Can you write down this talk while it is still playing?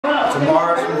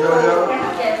Mars from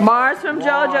JoJo. Mars from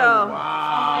JoJo.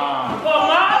 Wow.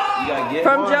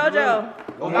 From JoJo.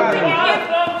 Open it.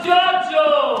 From JoJo.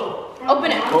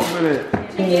 Open it. Open it.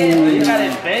 You got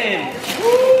it bent.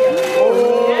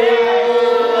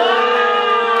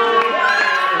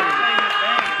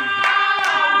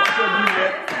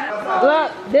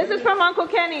 Look, this is from Uncle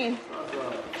Kenny.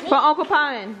 From Uncle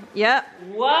Pine. Yep.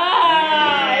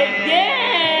 Wow, again.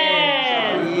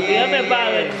 Dígame,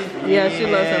 padre. Yeah, she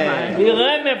loves her mine.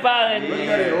 Dígame,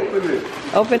 padre. Open it.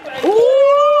 Open.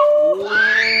 Ooh!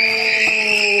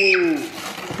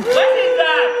 What is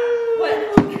that?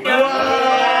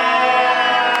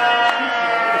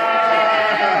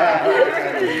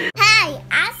 Hi,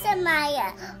 I'm Samaya.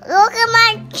 Look at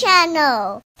my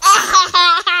channel.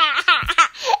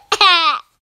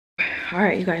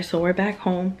 Alright, you guys, so we're back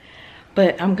home.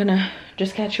 But I'm gonna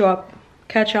just catch y'all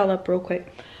up real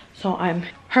quick. So I'm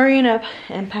hurrying up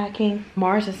and packing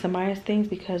Mars and Samaya's things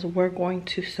because we're gonna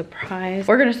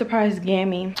surprise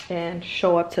Gammy and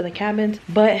show up to the cabins,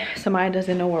 but Samaya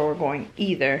doesn't know where we're going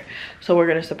either. So we're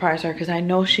gonna surprise her because I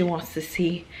know she wants to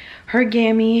see her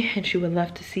Gammy and she would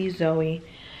love to see Zoe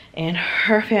and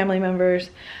her family members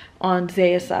on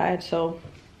Zaya's side. So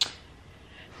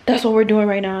that's what we're doing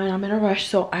right now, and I'm in a rush,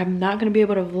 so I'm not gonna be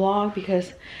able to vlog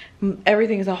because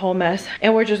everything is a whole mess,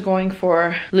 and we're just going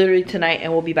for literally tonight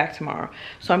and we'll be back tomorrow.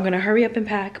 So I'm gonna hurry up and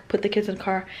pack, put the kids in the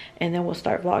car, and then we'll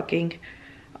start vlogging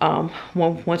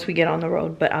once we get on the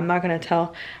road. But I'm not gonna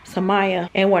tell Samaya,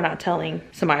 and we're not telling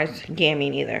Samaya's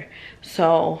Gammy either.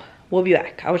 So we'll be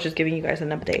back. I was just giving you guys an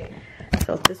update.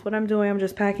 So this is what I'm doing. I'm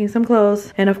just packing some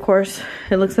clothes, and of course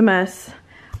it looks a mess.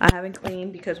 I haven't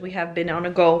cleaned because we have been on a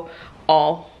go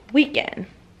all weekend.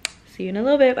 See you in a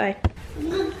little bit. Bye.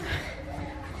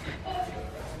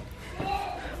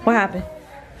 What happened?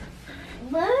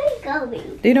 Where are we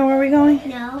going? Do you know where we're going?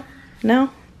 No. No?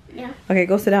 No. Okay,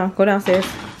 go sit down. Go downstairs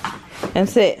and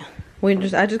sit. I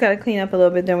just gotta clean up a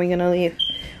little bit, then we're gonna leave.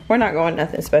 We're not going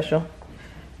nothing special.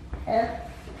 Can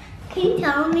you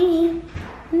tell me?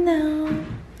 No.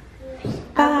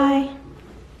 Bye.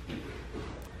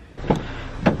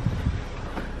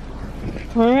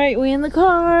 Alright, we in the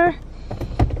car.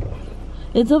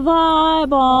 It's a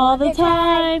vibe all the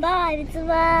time. It's a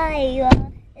vibe.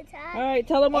 Alright,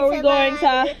 tell them where we're going,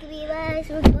 Ta.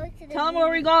 Tell them where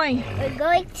we're going. We're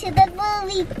going to the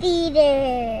movie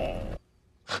theater.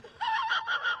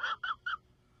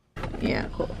 Yeah,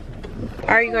 cool.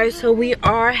 Alright, you guys, so we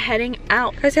are heading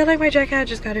out. Guys, I like my jacket. I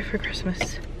just got it for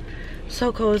Christmas.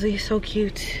 So cozy, so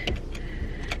cute.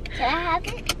 Can I have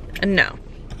it? No.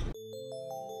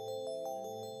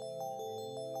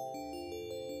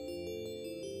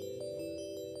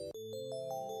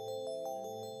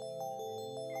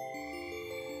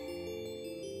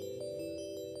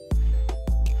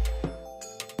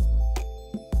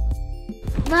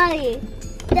 Mommy,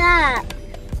 stop.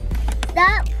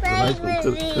 Stop playing with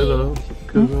me.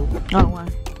 Oh, why?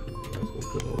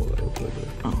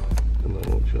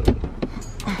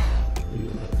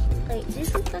 Wait, this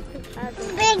is like the cabin.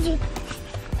 Benji,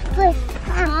 push.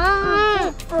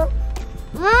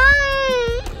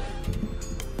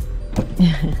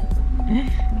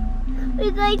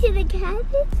 We're going to the cabin?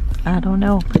 I don't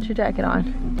know. Put your jacket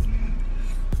on.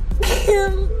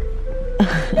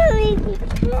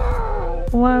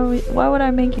 Why would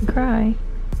I make you cry?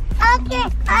 Okay.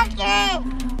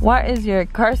 Why is your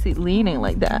car seat leaning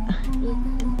like that?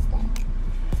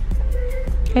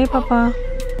 Hey, Papa.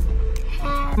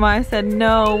 Maya said,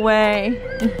 no way.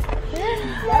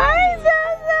 Hi,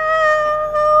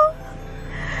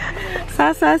 Sasa.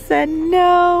 Sasa said,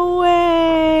 no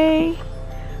way.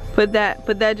 Put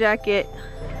that jacket.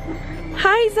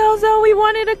 Hi, Zozo. We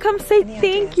wanted to come say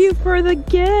thank you for the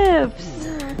gifts.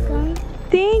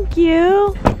 Thank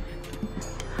you.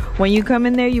 When you come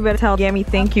in there, you better tell Gammy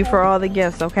thank you for all the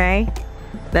gifts, okay?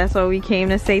 That's why we came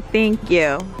to say thank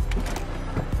you.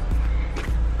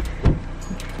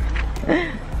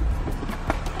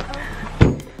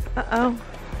 Uh-oh.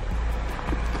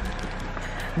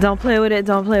 Don't play with it,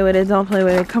 don't play with it, don't play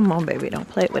with it. Come on, baby, don't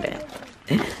play with it.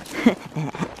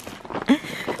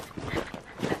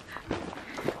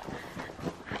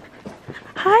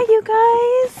 Hi, you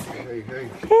guys. Hey.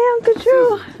 Hey, Uncle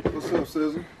Drew. What's up,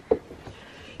 Sizzle?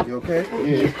 You okay?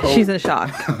 Yeah, cold. She's in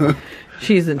shock.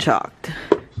 She's in shock.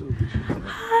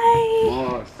 Hi.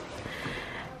 Mars.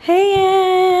 Hey,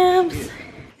 Amps.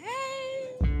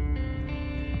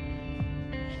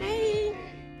 Hey.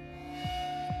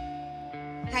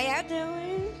 How y'all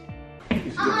doing?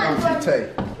 You should come to tape.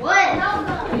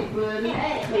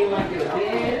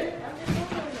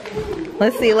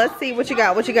 Let's see what you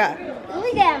got.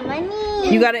 We got money.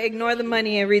 You gotta ignore the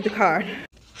money and read the card.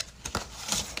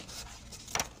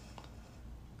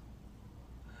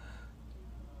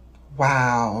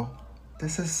 Wow,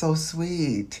 this is so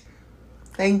sweet.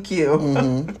 Thank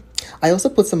you. I also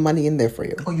put some money in there for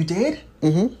you. Oh, you did?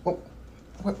 Mm-hmm. Oh,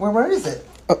 where is it?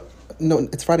 No,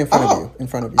 it's right in front of you. In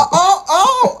front of you.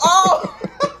 Oh!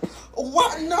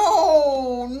 What?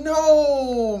 No.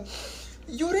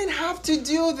 You didn't have to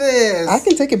do this. I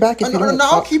can take it back if you don't. No,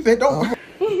 I'll keep it. Don't.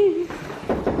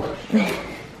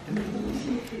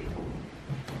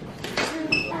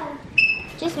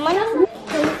 Just money.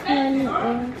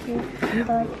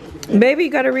 Baby, you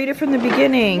gotta read it from the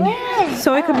beginning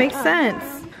so it could make sense.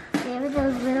 There were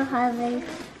those little highways,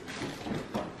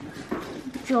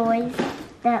 joys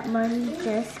that money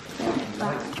just can't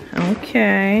buy.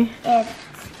 Okay. And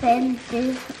spend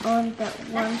this on the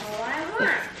one.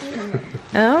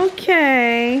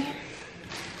 Okay.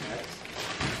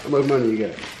 How much money you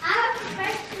got?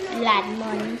 A lot of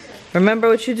money. Remember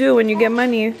what you do when you get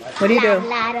money. What do you do?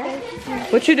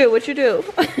 What you do? What you do?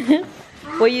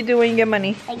 What you do when you get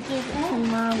money? I give it to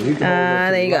mom.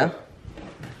 There you go.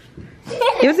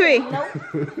 Give it to me.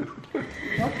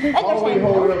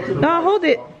 No, hold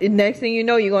it. Next thing you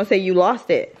know, you're gonna say you lost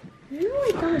it. No,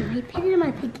 I don't. I put it in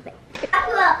my piggy bank.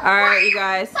 Alright, you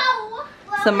guys.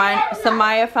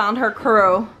 Samaya found her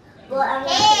crew. Yeah,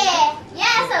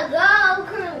 it's a go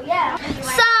crew, yeah.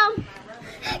 So,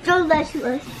 don't let you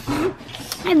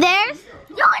there's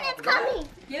Jordan's coming.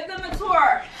 Give them a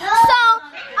tour. So,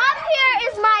 up here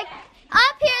is my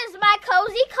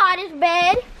cozy cottage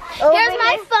bed. Here's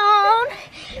my phone.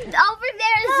 Over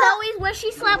there is Zoe's where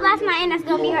she slept last night, and that's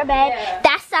gonna be her bed.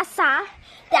 That's Sasa.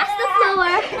 That's the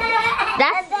floor.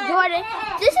 That's Jordan.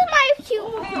 This is my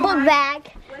cute book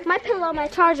bag. My pillow, my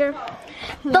charger,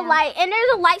 the light, and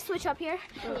there's a light switch up here.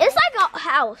 It's like a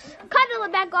house. Cuddle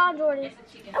it back on, Jordan.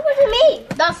 That wasn't me.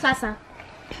 That's Sasa.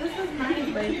 Do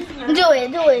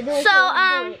it. So,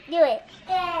 do it.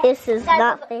 This is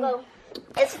nothing.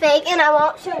 It's fake, and I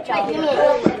won't shoot you. Give me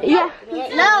it. Yeah.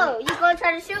 No, you're gonna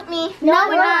try to shoot me. No,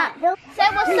 we're not. Say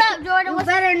what's up, Jordan. You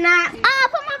better not. Put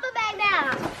my book bag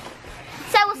down.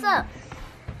 Say what's up.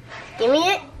 Give me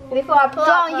it. Before I pull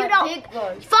out you don't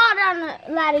fall down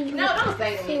the ladder. You don't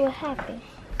say see what happens.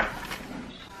 Can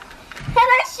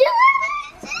I shoot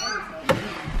it?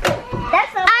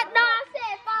 That's I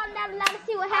said fall down the ladder.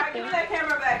 See what happens. Give me that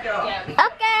camera back, though.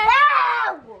 Okay.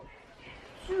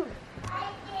 No!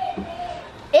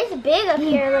 It's big up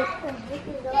here. Look.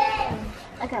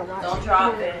 Okay, watch. Don't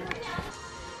drop it.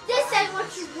 This ain't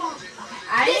what you want.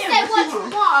 This ain't what you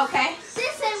want. Okay.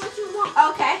 This ain't what you want.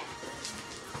 Okay.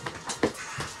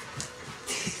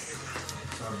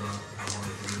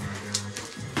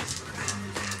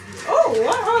 Oh,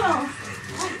 what? Hold on.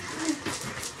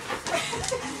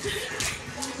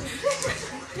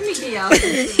 Let me get y'all. Be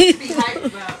hyped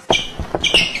about.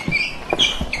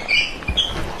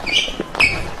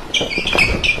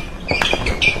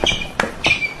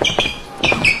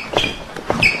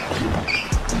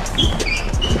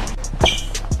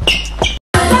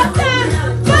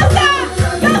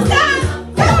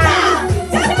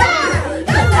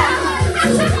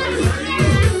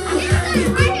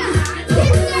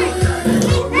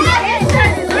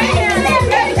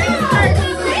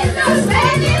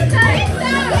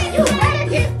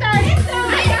 It's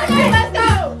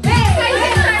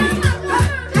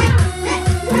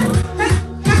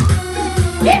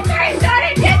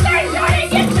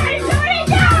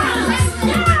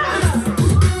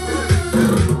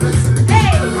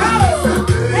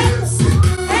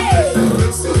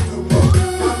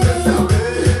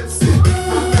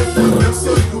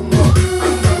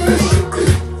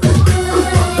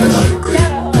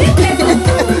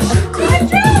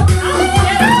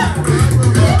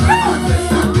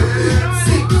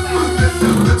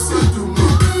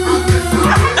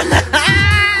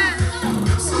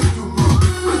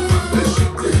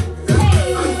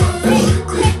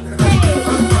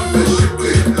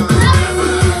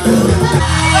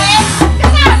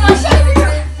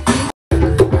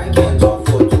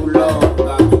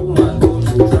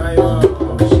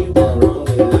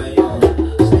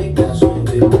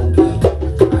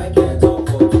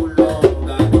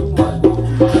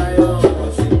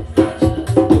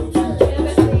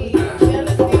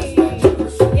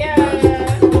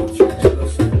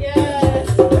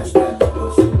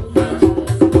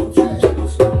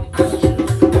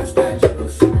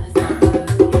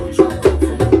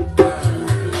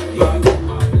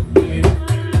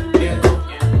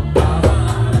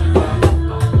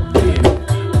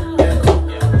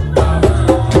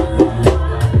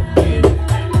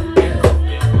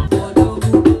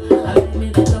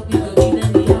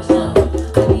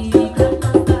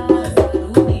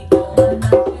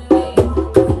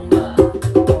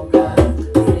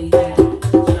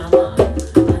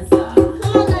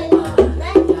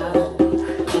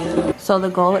So the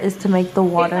goal is to make the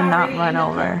water not run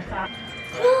over.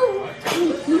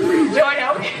 Jordan.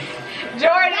 Jordan.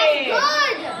 Jordan, are you?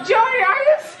 Jordan.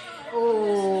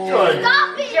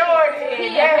 Stop it. Jordan. He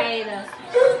a hater.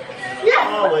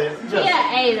 Yeah. Always. He a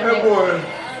hater.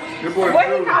 Your boy. What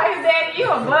you call his daddy? You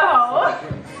a butthole.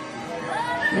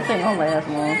 This ain't gonna last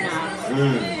long.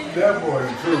 That boy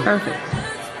is true. Perfect.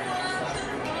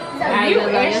 You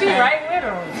and she right with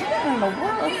him.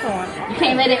 You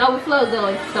can't let it overflow,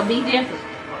 Zoe. So be gentle.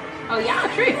 Oh, y'all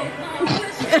tripping.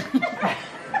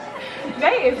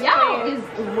 Y'all is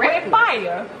red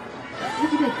fire.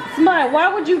 Smart,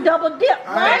 why would you double dip?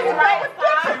 Right,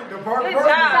 The part Good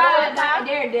job.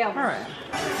 Daredevil. All right.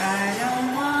 I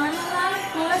don't want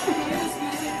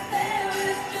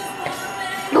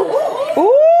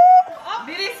Ooh!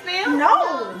 Did it spill?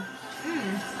 No!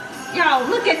 Y'all,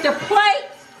 look at the plate.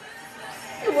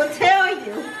 It will tell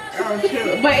you.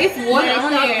 But it's water Yeah,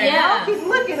 on so- there. yeah. Keep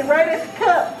looking right at the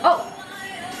cup. Oh.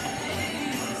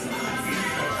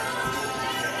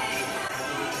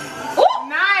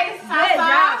 Nice. Good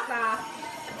job, Sa.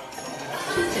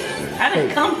 I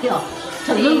didn't come here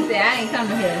to lose. I ain't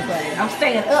coming here to play. I'm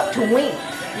staying up to win.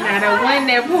 Now the one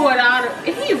that poured all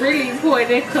the, he really poured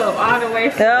that cup all the way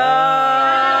from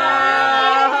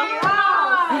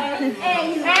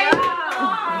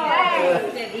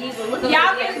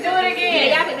Y'all can do it again.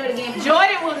 Yeah, y'all can do it again.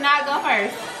 Jordan will not go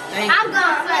first. I'm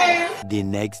going first. The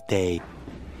next day.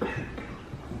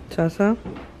 Tessa?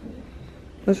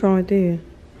 What's wrong with you?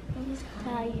 I'm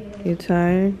tired. You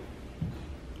tired?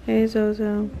 Hey,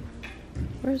 Zozo.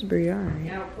 Where's Briari?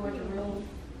 Y'all poured the room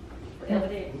for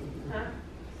evidence. Huh?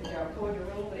 So y'all poured the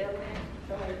room for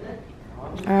evidence.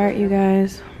 Alright, you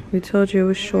guys. We told you it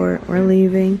was short. We're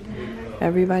leaving.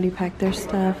 Everybody pack their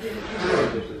stuff.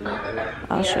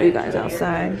 I'll show you guys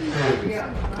outside.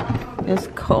 It's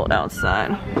cold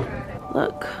outside.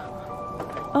 Look.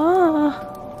 Ah.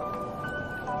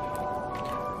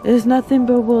 It's nothing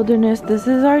but wilderness. This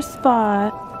is our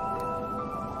spot.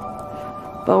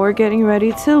 But we're getting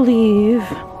ready to leave.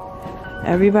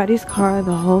 Everybody's car,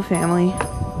 the whole family.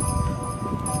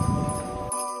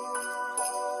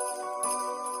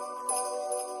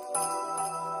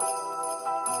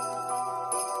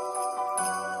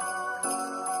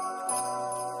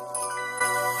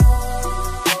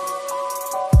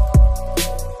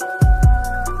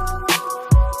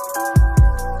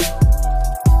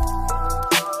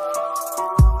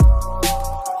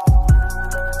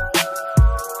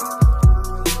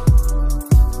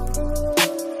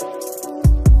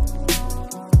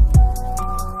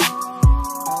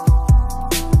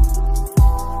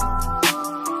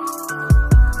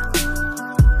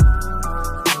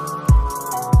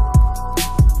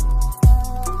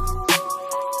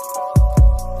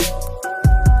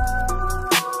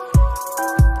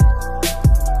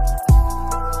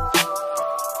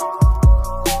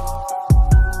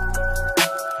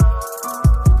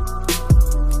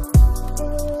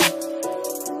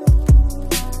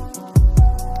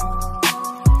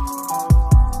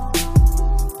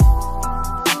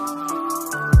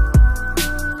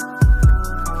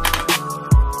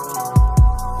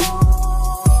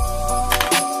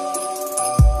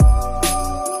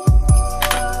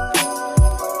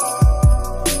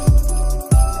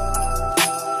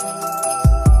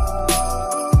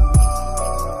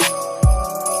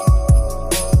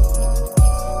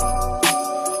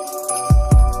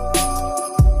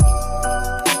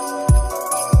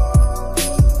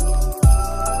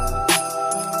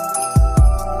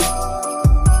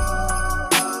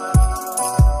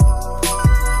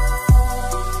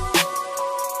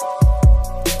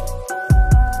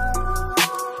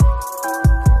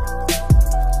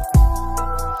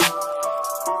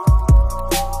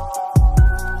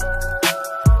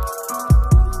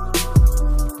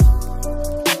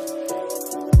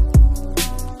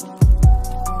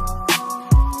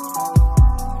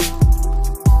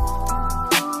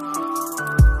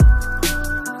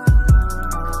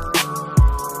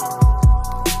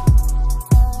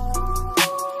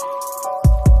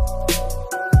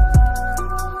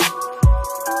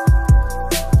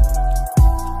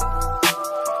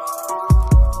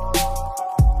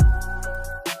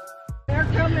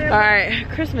 Alright,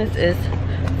 Christmas is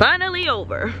finally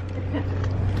over.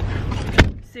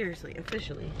 Seriously,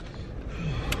 officially.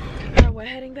 Alright, we're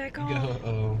heading back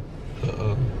home.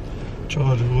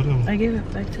 Charger, whatever. I gave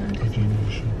it back to him.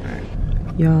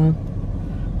 Alright. Y'all,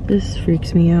 this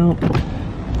freaks me out.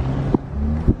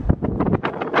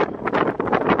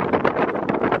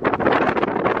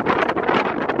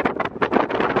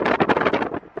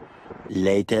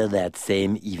 Later that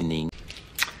same evening.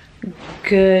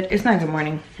 It's not good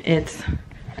morning. It's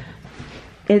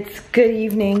It's good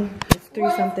evening. It's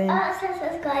 3-something.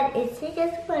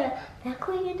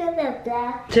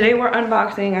 Today we're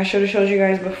unboxing. I should have showed you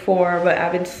guys before, but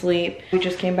I've been asleep. We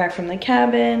just came back from the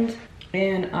cabin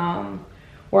and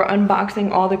we're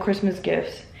unboxing all the Christmas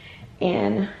gifts.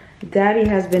 And Daddy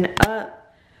has been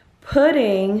up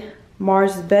putting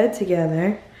Mars' bed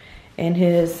together and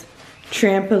his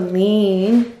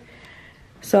trampoline.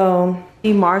 So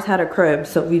Mars had a crib,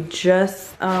 so we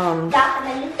just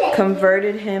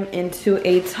converted him into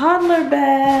a toddler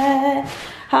bed.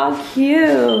 How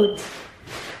cute!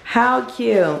 How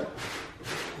cute!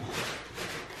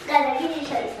 Guys, I need to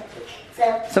show you something. So,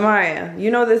 Samaya,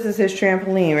 you know this is his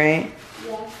trampoline, right?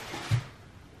 yes.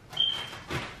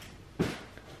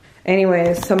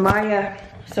 Anyways,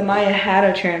 Samaya had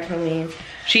a trampoline.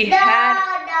 She had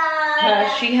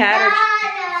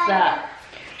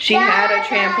a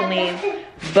trampoline,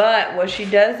 but what she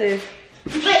does is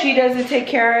she doesn't take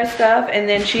care of her stuff, and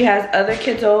then she has other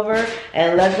kids over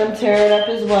and let them tear it up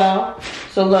as well.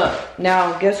 So look,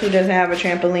 now guess who doesn't have a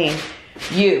trampoline?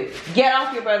 You. Get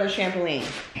off your brother's trampoline.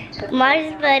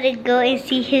 Mars about to go and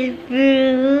see his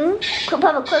room.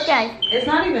 Papa, quick guys. It's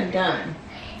not even done.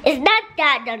 It's not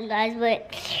that done, guys,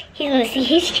 but he's gonna see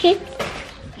his room.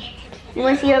 You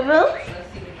wanna see your room?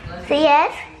 Say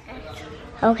yes.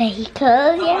 Okay, he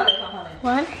goes, yeah.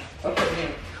 1,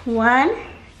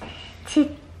 2,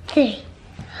 3.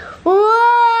 Whoa!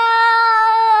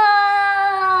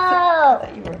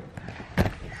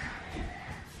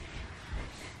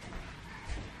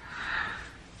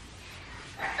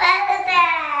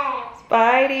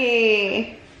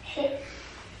 Spidey.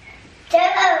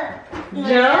 Jump.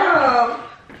 Jump.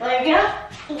 Wanna jump?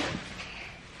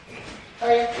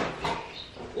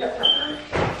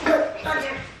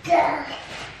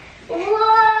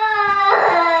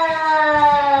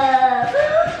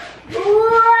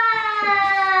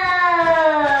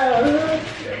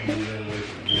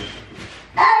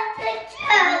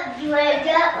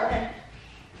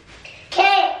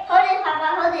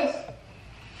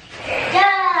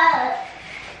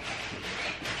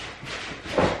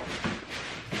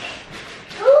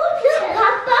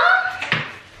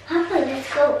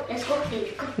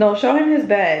 No, show him his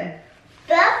bed.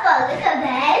 Papa, look at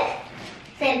bed.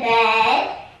 Say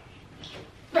bed.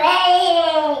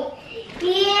 Bed.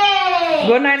 Yay.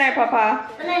 Good night, Papa.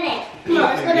 Good night. Come on,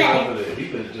 let's go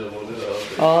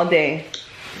night. All day.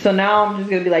 So now I'm just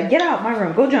gonna be like, get out my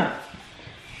room, go jump.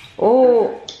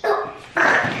 Oh.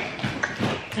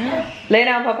 Lay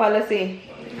down, Papa, let's see.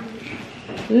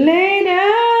 Lay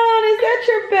down, is that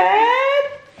your bed?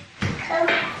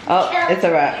 Oh, it's a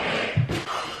wrap.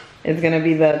 It's gonna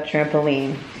be the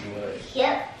trampoline.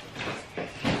 Yep.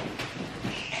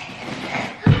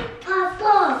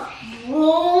 Papa,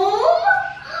 room?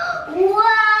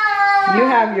 Wow. You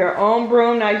have your own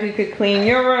broom, now you could clean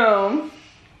your room.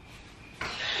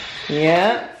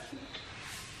 Yep.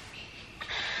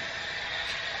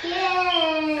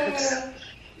 Yeah.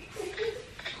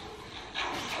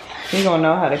 He's gonna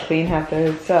know how to clean after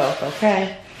himself,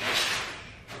 okay?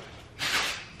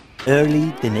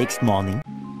 Early the next morning.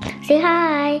 Say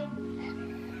hi.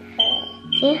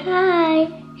 Say hi.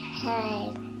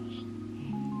 Hi.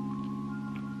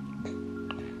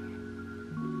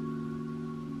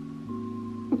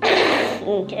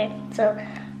 Okay, so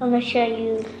I'm gonna show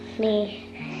you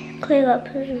me clean up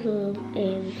his room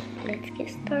and let's get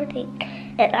started.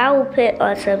 And I will put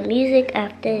on some music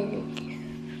after this.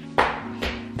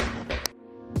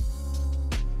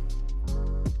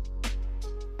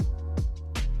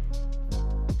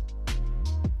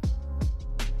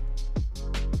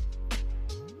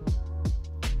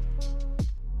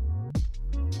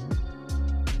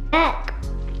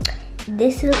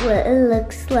 This is what it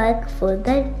looks like for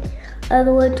that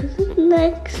other one to the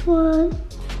next one.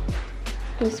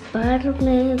 The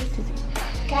Spider-Man.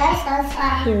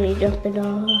 Here we jump it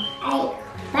on.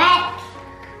 Back.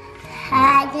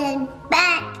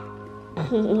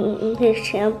 His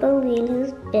trampoline,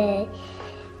 his bed,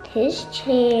 his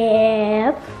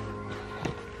chair.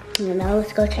 And now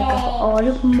let's go check out all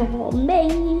of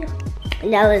Mommy.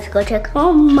 Now let's go check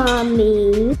on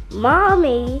Mommy.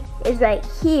 Mommy is right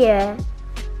here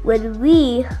when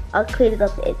we are cleaning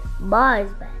up in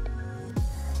Mars' bed.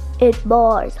 In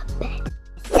Mars' bed.